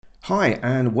Hi,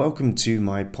 and welcome to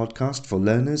my podcast for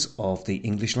learners of the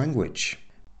English language.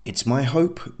 It's my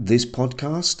hope this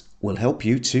podcast will help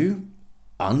you to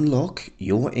unlock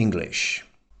your English.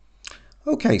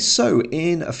 Okay, so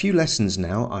in a few lessons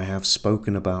now, I have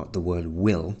spoken about the word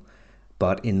will,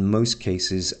 but in most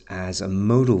cases as a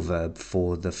modal verb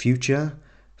for the future,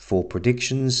 for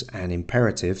predictions and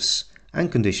imperatives and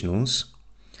conditionals.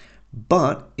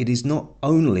 But it is not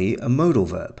only a modal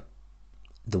verb.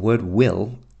 The word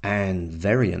will and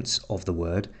variants of the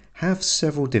word have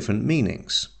several different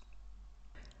meanings.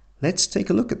 Let's take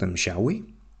a look at them, shall we?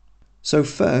 So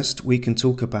first we can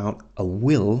talk about a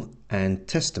will and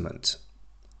testament,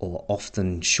 or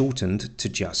often shortened to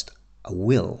just a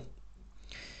will.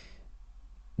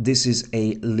 This is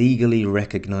a legally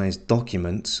recognized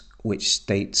document which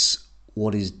states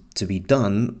what is to be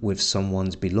done with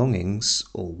someone's belongings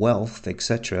or wealth,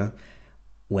 etc.,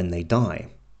 when they die.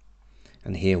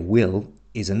 And here will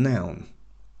is a noun.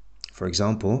 For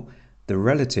example, the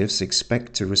relatives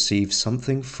expect to receive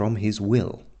something from his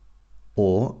will.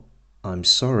 Or, I'm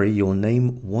sorry your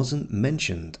name wasn't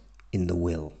mentioned in the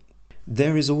will.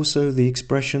 There is also the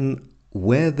expression,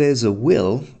 where there's a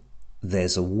will,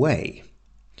 there's a way,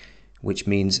 which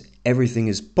means everything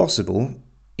is possible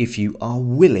if you are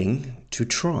willing to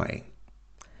try.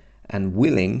 And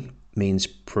willing means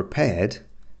prepared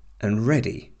and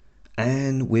ready,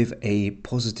 and with a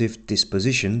positive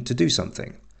disposition to do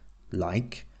something.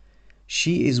 Like,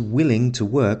 she is willing to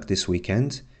work this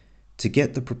weekend to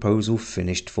get the proposal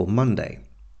finished for Monday.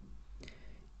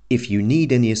 If you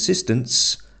need any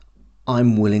assistance,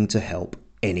 I'm willing to help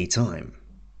anytime.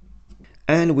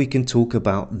 And we can talk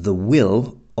about the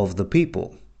will of the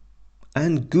people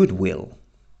and goodwill.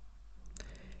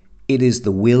 It is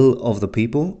the will of the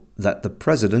people that the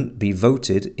president be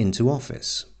voted into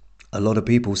office. A lot of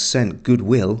people sent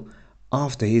goodwill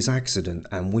after his accident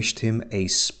and wished him a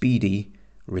speedy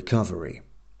recovery.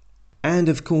 And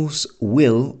of course,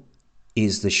 will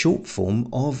is the short form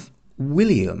of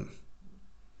William.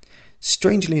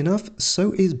 Strangely enough,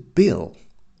 so is Bill.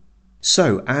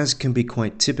 So, as can be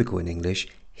quite typical in English,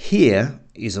 here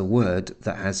is a word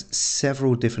that has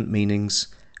several different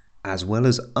meanings, as well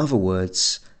as other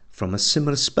words from a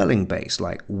similar spelling base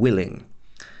like willing.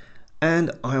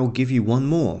 And I'll give you one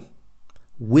more.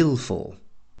 Willful.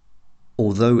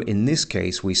 Although in this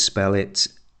case we spell it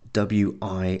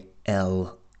W-I-L-F-U-L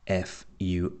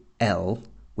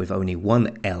with only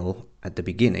one L at the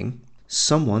beginning,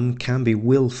 someone can be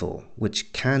willful,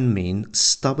 which can mean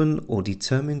stubborn or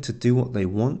determined to do what they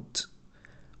want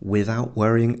without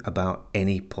worrying about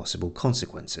any possible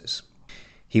consequences.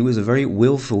 He was a very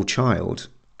willful child,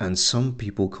 and some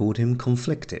people called him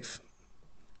conflictive.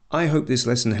 I hope this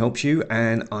lesson helps you,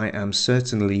 and I am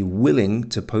certainly willing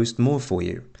to post more for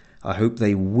you. I hope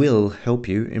they will help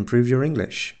you improve your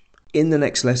English. In the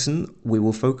next lesson, we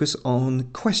will focus on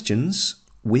questions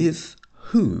with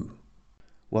who.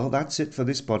 Well, that's it for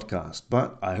this podcast,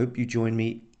 but I hope you join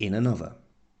me in another.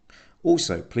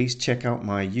 Also, please check out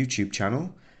my YouTube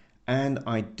channel, and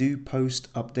I do post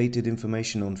updated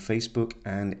information on Facebook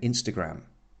and Instagram.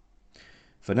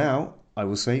 For now, I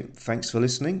will say thanks for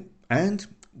listening and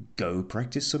go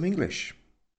practice some English.